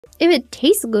If it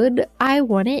tastes good, I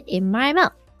want it in my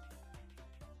mouth.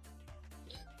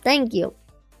 Thank you.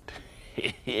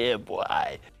 Yeah,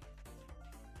 boy.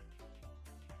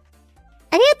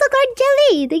 Arigato corn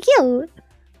jelly! Thank you!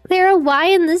 Clara, why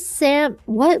in the Sam...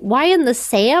 What? Why in the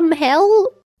Sam Hill?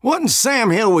 What in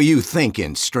Sam Hill were you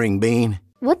thinking, String Bean?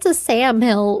 What's a Sam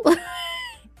Hill?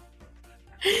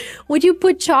 Would you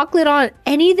put chocolate on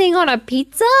anything on a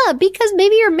pizza? Because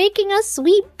maybe you're making a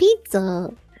sweet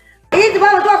pizza.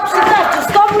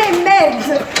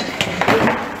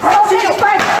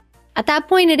 At that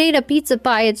point, it ain't a pizza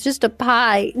pie, it's just a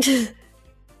pie.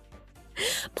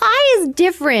 Pie is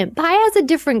different. Pie has a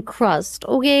different crust,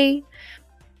 okay?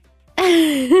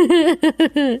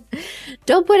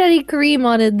 Don't put any cream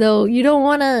on it, though. You don't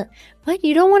want to... What?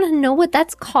 You don't want to know what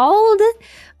that's called?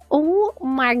 Oh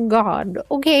my god.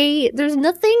 Okay, there's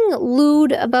nothing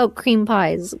lewd about cream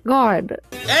pies. God.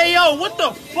 Hey, yo, what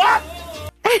the fuck?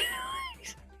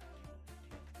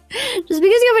 Just because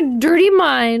you have a dirty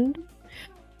mind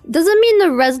doesn't mean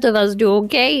the rest of us do,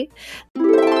 okay?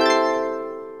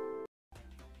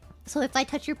 So if I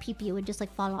touch your pee-pee, it would just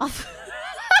like fall off.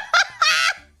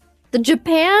 The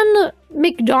Japan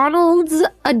McDonald's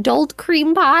adult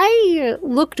cream pie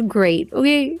looked great,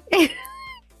 okay?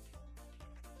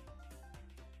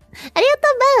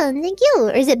 Arigato, thank you.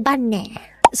 Or is it banne?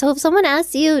 So if someone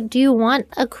asks you, do you want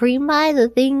a cream pie? The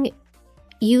thing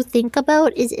you think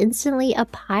about is instantly a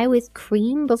pie with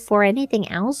cream before anything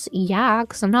else? Yeah,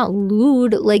 because I'm not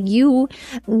lewd like you.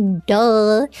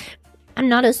 Duh. I'm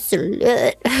not a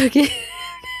slut. Okay.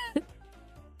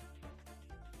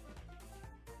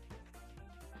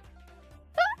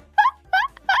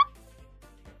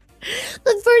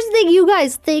 The first thing you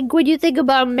guys think when you think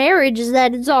about marriage is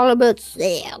that it's all about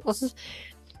sex.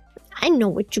 I know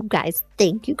what you guys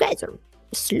think. You guys are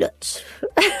sluts.